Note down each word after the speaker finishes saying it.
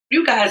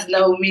You guys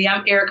know me.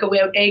 I'm Erica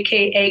Webb,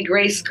 aka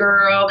Grace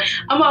Girl.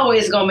 I'm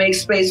always gonna make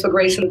space for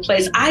Grace in the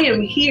Place. I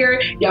am here.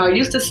 Y'all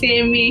used to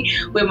seeing me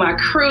with my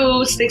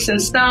crew, Sticks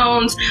and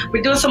Stones.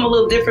 We're doing something a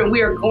little different.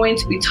 We are going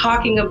to be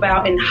talking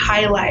about and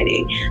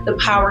highlighting the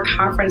Power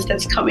Conference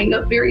that's coming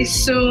up very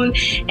soon.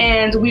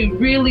 And we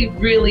really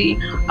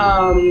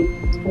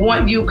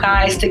want you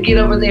guys to get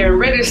over there and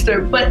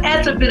register. But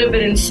as a bit of an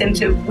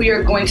incentive, we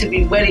are going to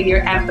be whetting your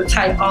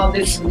appetite all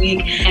this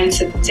week. And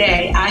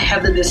today I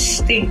have the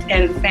distinct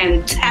and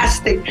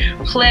fantastic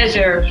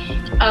pleasure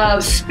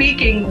of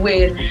speaking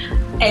with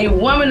a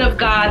woman of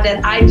God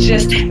that I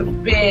just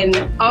have been,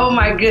 oh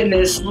my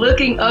goodness,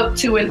 looking up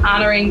to and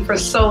honoring for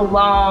so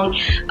long.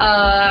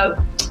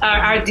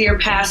 Our dear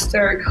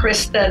pastor,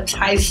 Krista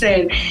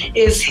Tyson,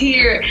 is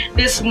here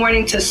this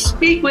morning to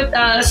speak with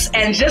us.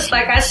 And just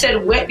like I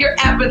said, whet your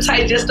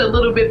appetite just a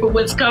little bit for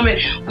what's coming.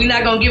 We're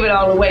not going to give it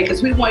all away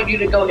because we want you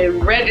to go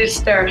and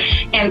register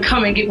and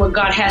come and get what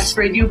God has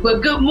for you.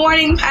 But good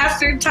morning,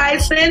 Pastor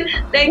Tyson.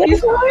 Thank you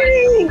so much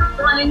for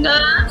joining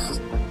us.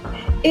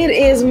 It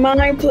is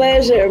my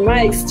pleasure,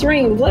 my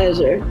extreme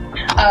pleasure.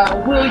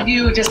 Will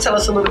you just tell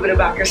us a little bit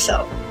about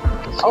yourself?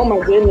 Oh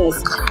my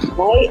goodness.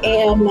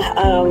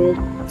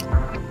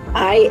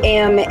 I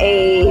am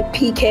a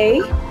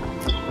PK,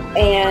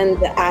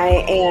 and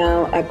I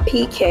am a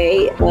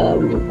PK,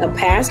 a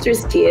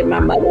pastor's kid. My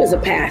mother was a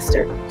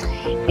pastor,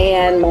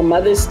 and my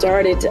mother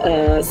started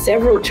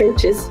several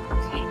churches,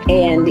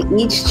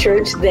 and each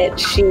church that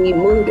she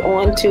moved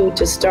on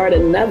to start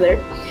another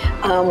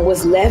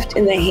was left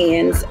in the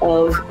hands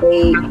of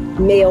a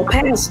male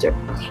pastor.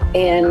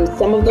 And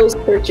some of those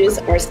churches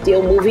are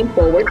still moving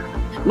forward.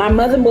 My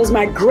mother was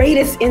my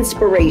greatest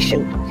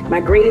inspiration,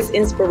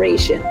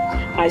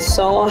 I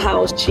saw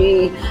how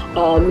she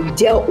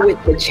dealt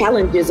with the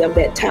challenges of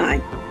that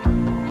time.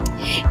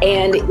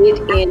 And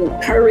it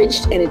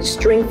encouraged and it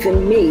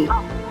strengthened me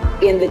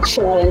in the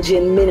challenge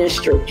in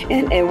ministry.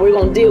 And we're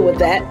going to deal with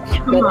that.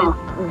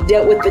 But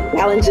dealt with the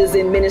challenges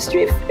in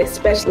ministry,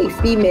 especially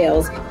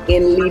females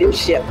in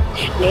leadership.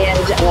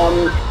 And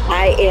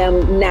I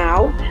am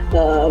now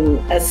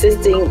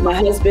assisting my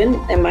husband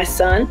and my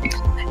son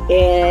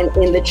and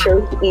in the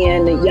church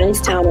in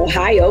Youngstown,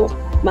 Ohio,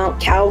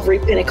 Mount Calvary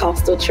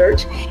Pentecostal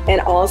Church,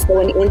 and also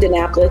in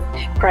Indianapolis,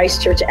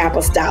 Christ Church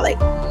Apostolic.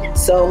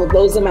 So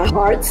those are my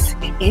hearts,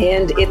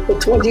 and it's a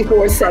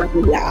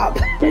 24/7 job.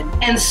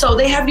 And so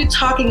they have you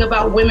talking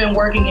about women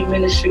working in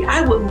ministry.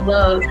 I would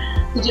love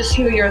to just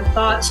hear your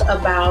thoughts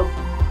about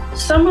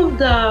some of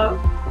the,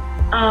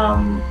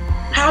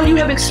 how you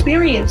have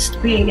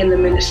experienced being in the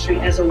ministry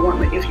as a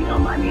woman, if you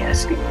don't mind me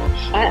asking.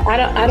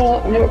 I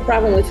don't have a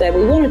problem with that.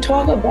 We want to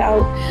talk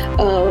about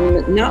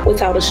not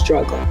without a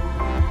struggle.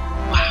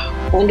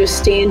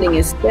 Understanding,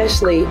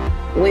 especially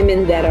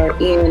women that are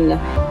in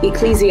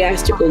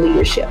ecclesiastical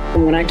leadership.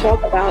 And when I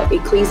talk about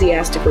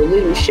ecclesiastical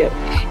leadership,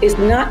 it's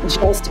not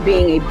just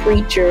being a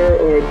preacher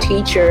or a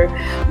teacher,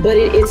 but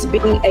it's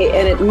being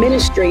an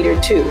administrator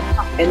too.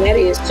 And that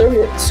is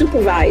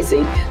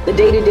supervising the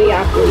day-to-day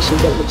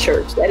operations of the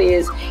church. That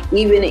is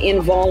even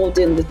involved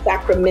in the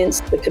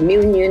sacraments, the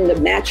communion, the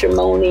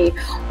matrimony,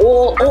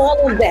 all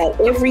of that,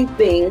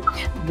 everything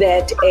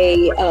that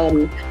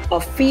a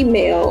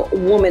female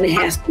woman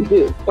has to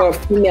do, or a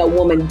female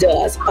woman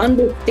does,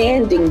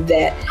 understanding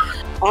that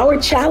our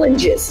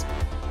challenges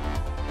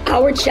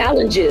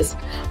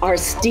are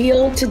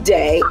still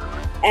today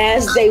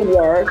as they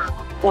were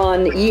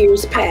on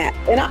years past.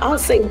 And I'll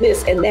say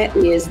this, and that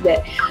is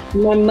that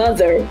my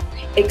mother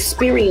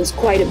experienced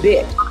quite a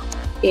bit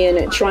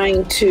in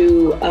trying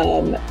to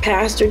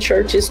pastor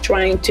churches,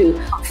 trying to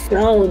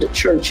found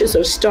churches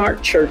or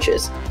start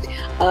churches.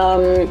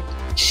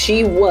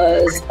 She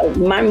was,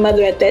 my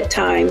mother at that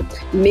time,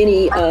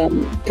 many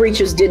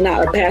pastors did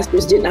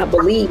not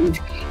believe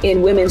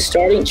in women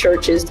starting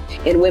churches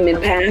and women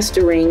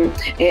pastoring,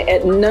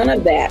 and none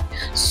of that.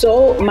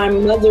 So my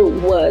mother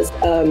was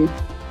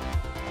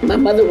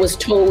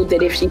told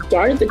that if she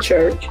started the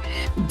church,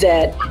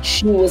 that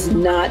she was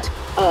not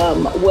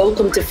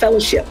welcome to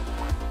fellowship.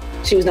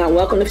 She was not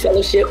welcome to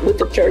fellowship with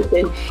the church.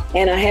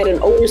 And I had an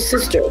older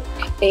sister,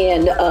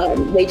 and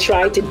they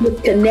tried to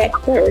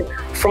disconnect her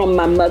from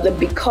my mother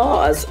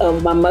because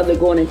of my mother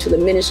going into the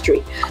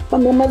ministry.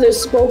 But my mother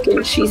spoke,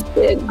 and she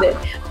said that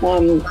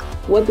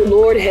what the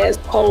Lord has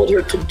called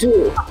her to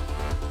do,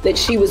 that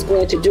she was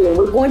going to do. And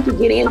we're going to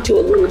get into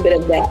a little bit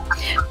of that.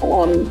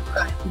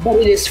 But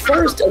it is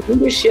first a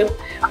leadership,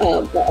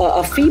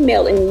 a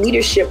female in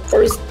leadership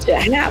first to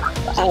have,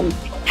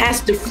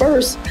 has to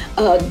first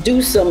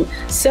do some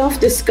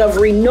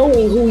self-discovery,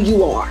 knowing who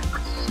you are.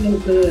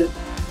 Mm-hmm.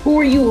 Who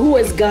are you? Who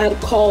has God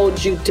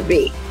called you to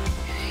be?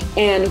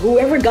 And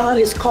whoever God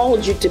has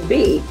called you to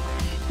be,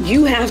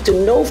 you have to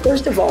know,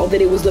 first of all, that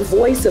it was the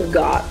voice of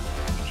God,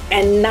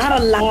 and not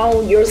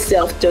allow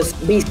yourself to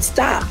be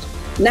stopped.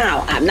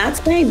 Now, I'm not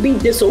saying be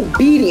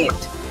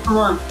disobedient. Come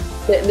on.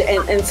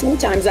 And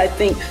sometimes I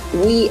think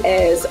we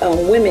as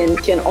women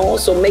can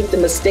also make the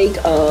mistake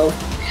of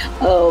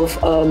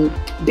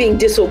being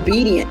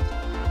disobedient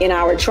in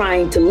our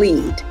trying to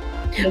lead.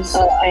 Yes.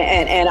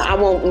 And I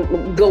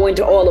won't go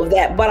into all of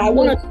that, but I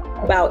want to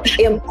talk about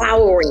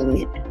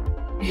empowering.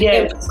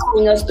 Yes.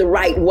 Empowering us the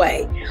right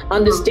way.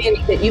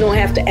 Understanding that you don't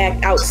have to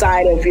act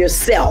outside of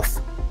yourself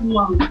Come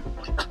on.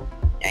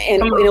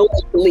 in order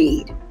to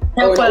lead.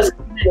 Help or us.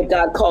 what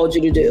God called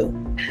you to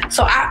do.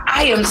 So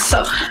I am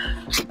so,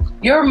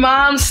 your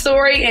mom's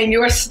story and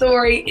your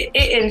story,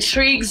 it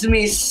intrigues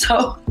me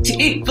so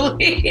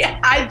deeply.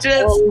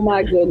 Oh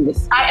my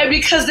goodness.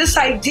 Because this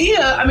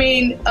idea, I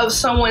mean, of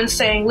someone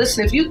saying,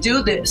 listen, if you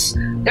do this,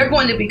 there are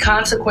going to be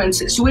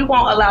consequences. We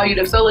won't allow you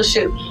to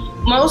fellowship.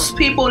 Most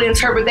people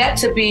interpret that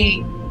to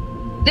be,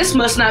 this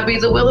must not be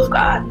the will of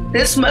God.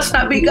 This must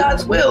not be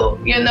God's will,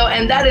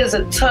 and that is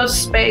a tough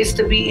space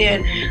to be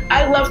in.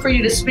 I'd love for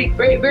you to speak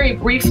very, very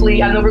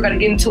briefly. I know we're going to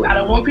get into, I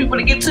don't want people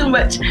to get too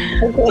much,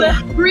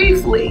 but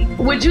briefly,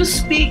 would you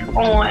speak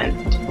on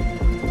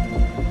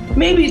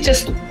maybe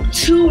just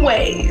 2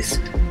 ways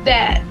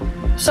that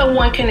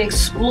someone can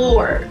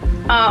explore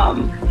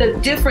the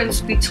difference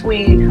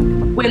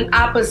between when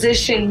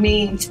opposition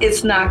means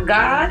it's not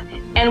God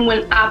and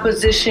when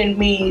opposition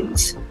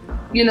means,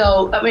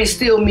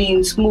 still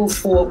means move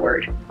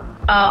forward.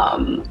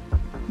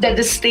 That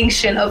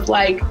distinction of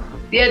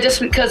just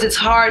because it's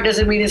hard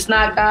doesn't mean it's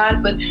not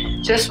God,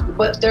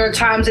 but there are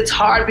times it's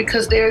hard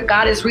because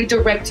God is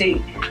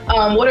redirecting.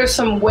 What are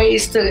some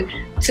ways to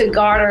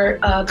garner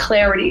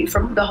clarity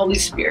from the Holy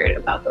Spirit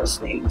about those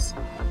things?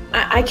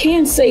 I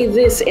can say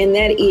this, and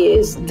that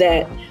is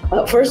that,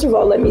 first of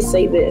all, let me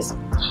say this,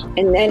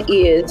 and that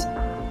is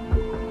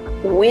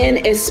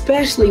when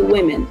especially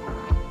women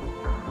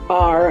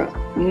are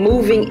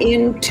moving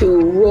into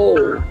a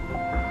role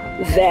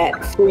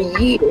that for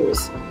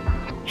years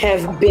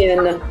have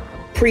been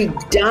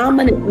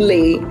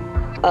predominantly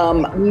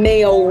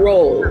male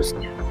roles,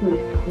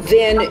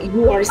 then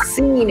you are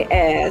seen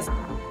as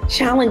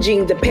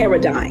challenging the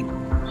paradigm.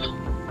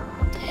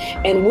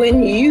 And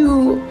when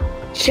you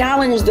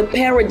challenge the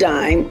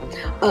paradigm,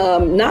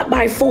 not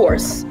by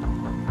force,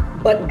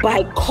 but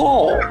by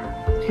call,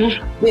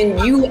 then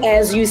you,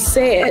 as you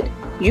said,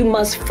 you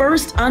must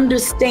first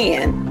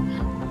understand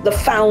the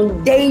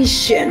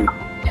foundation,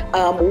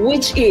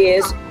 which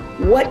is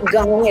what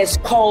God has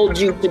called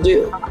you to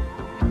do.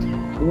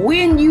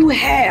 When you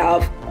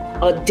have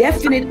a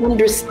definite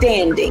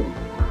understanding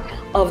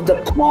of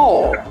the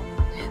call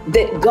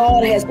that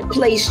God has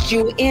placed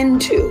you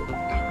into,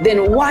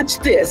 then watch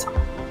this.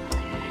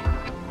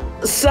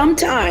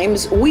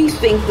 Sometimes we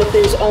think that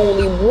there's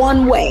only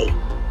one way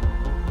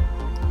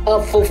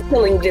of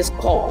fulfilling this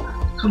call.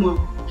 Come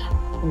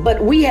on.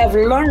 But we have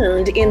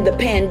learned in the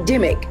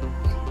pandemic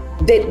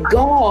that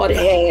God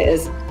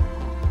has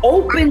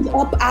opened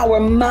up our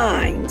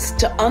minds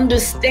to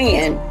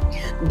understand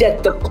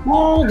that the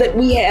call that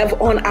we have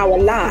on our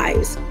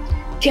lives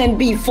can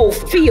be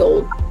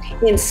fulfilled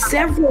in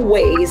several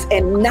ways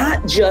and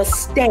not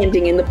just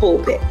standing in the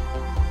pulpit.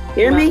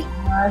 Hear me?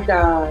 My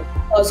God.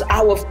 Because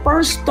our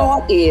first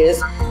thought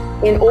is,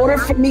 in order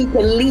for me to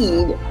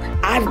lead,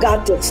 I've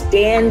got to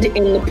stand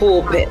in the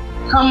pulpit.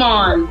 Come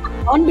on.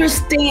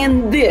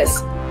 Understand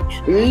this.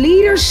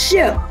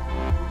 Leadership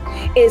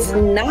is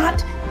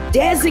not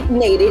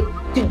designated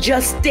to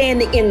just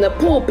standing in the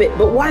pulpit,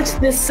 but watch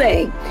this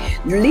saying.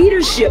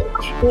 Leadership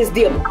is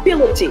the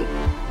ability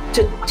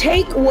to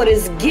take what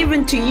is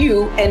given to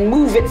you and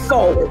move it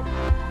forward.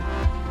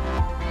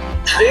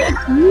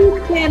 If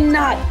you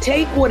cannot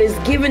take what is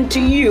given to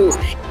you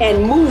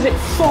and move it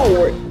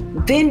forward,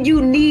 then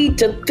you need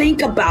to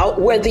think about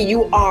whether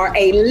you are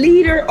a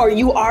leader or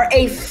you are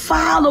a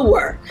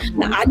follower.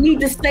 Now, I need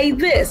to say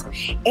this.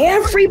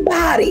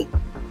 Everybody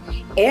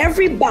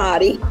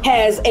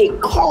has a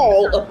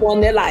call upon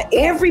their life.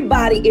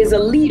 Everybody is a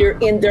leader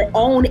in their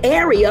own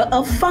area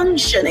of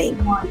functioning.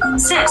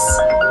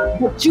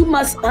 But you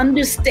must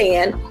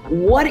understand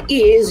what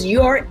is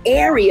your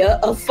area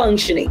of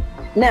functioning.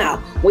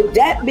 Now, with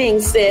that being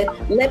said,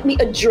 let me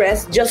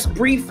address just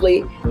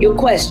briefly your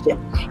question.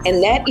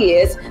 And that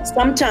is,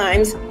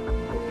 sometimes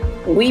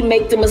we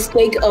make the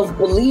mistake of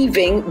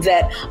believing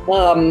that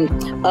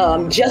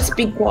just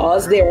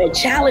because there are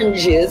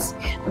challenges,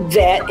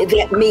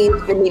 that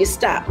means for me to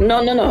stop. No.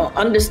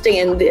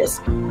 Understand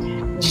this.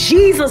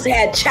 Jesus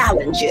had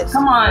challenges.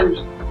 Come on.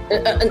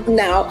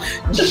 Now,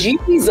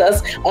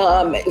 Jesus,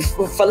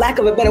 for lack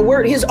of a better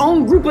word, his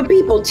own group of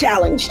people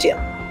challenged him.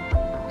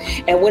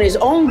 And when his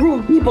own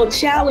group of people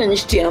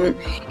challenged him,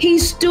 he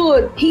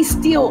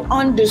still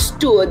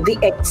understood the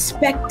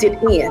expected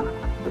end.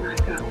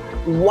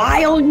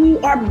 While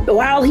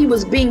he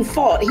was being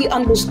fought, he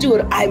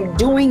understood, I'm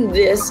doing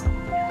this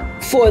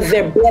for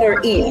their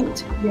better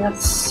end.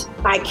 Yes.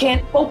 I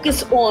can't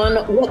focus on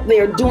what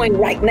they're doing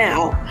right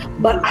now,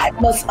 but I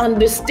must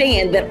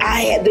understand that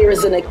there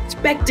is an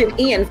expected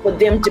end for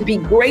them to be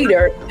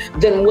greater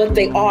than what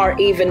they are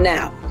even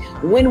now.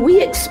 When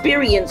we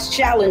experience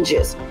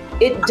challenges,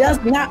 it does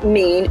not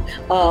mean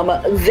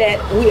that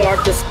we are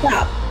to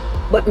stop,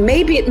 but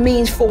maybe it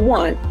means, for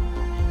one,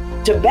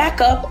 to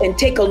back up and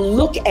take a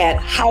look at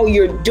how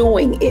you're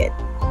doing it.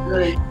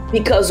 Good.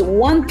 Because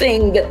one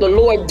thing that the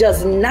Lord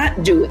does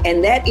not do,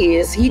 and that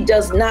is he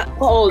does not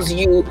cause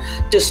you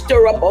to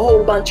stir up a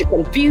whole bunch of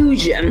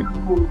confusion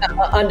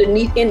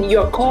underneath in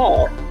your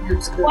call.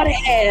 What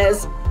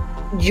has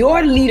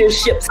your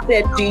leadership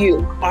said to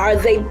you? Are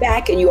they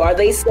backing you? Are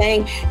they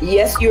saying,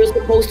 yes, you're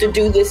supposed to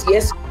do this.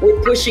 Yes, we're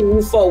pushing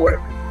you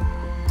forward.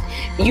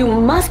 You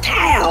must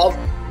have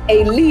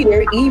a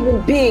leader,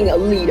 even being a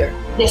leader.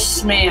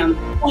 Yes, ma'am.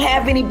 You don't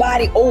have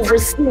anybody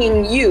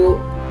overseeing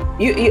you.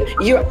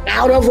 You're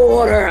out of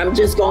order. I'm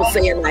just going to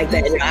say it like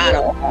that. You're out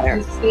of order.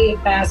 You see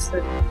it,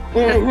 Pastor.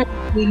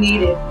 Mm-hmm. We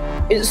need it.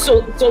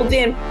 So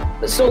then,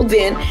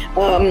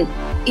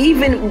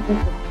 even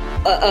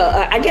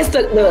I guess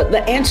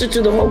the answer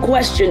to the whole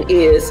question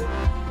is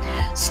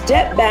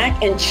step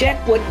back and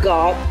check what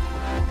God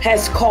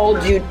has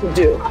called you to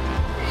do,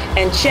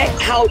 and check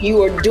how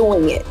you are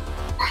doing it.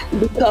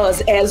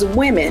 Because as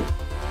women,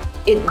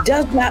 it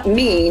does not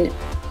mean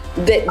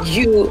that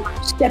you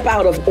step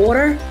out of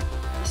order.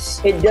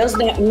 It does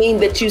not mean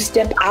that you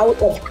step out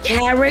of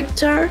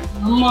character.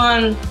 Come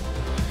on.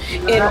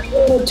 In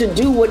order to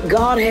do what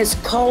God has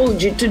called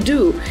you to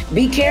do.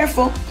 Be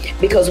careful,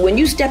 because when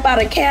you step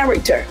out of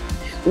character,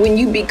 when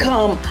you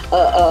become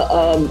the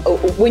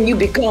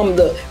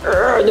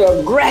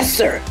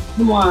aggressor,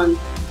 come on.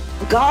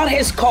 God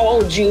has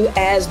called you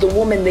as the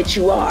woman that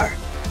you are.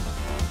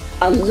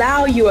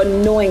 Allow your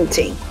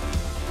anointing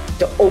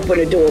to open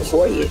a door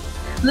for you.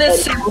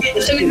 Listen,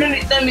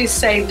 let me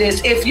say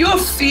this. If you're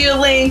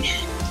feeling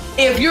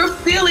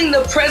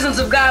the presence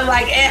of God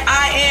like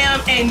I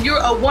am, and you're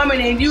a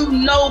woman and you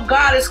know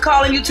God is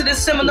calling you to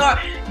this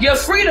seminar, you're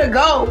free to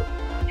go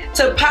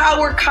to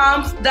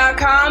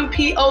powerconf.com,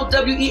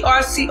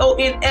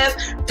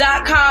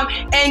 POWERCONF.com,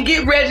 and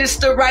get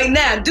registered right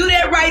now. Do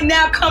that right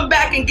now. Come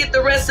back and get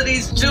the rest of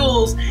these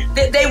jewels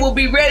that they will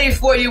be ready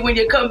for you when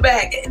you come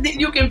back.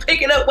 You can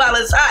pick it up while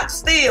it's hot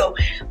still.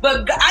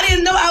 But I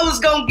didn't know I was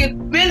going to get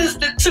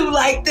ministered to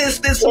like this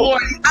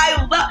morning.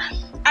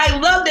 I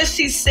love that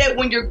she said,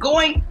 when you're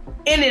going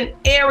in an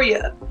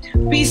area,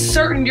 be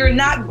certain you're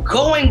not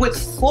going with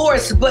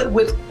force, but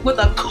with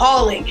a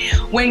calling.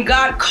 When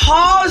God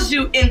calls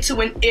you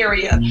into an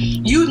area,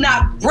 you're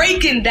not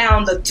breaking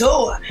down the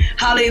door.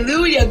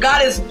 Hallelujah.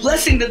 God is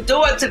blessing the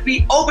door to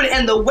be open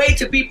and the way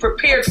to be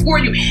prepared for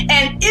you.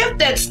 And if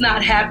that's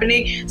not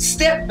happening,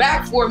 step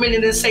back for a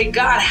minute and say,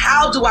 God,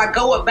 how do I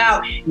go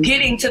about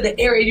getting to the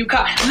area you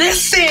call?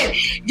 Listen,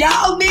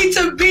 y'all need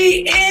to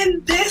be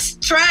in this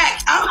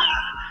track.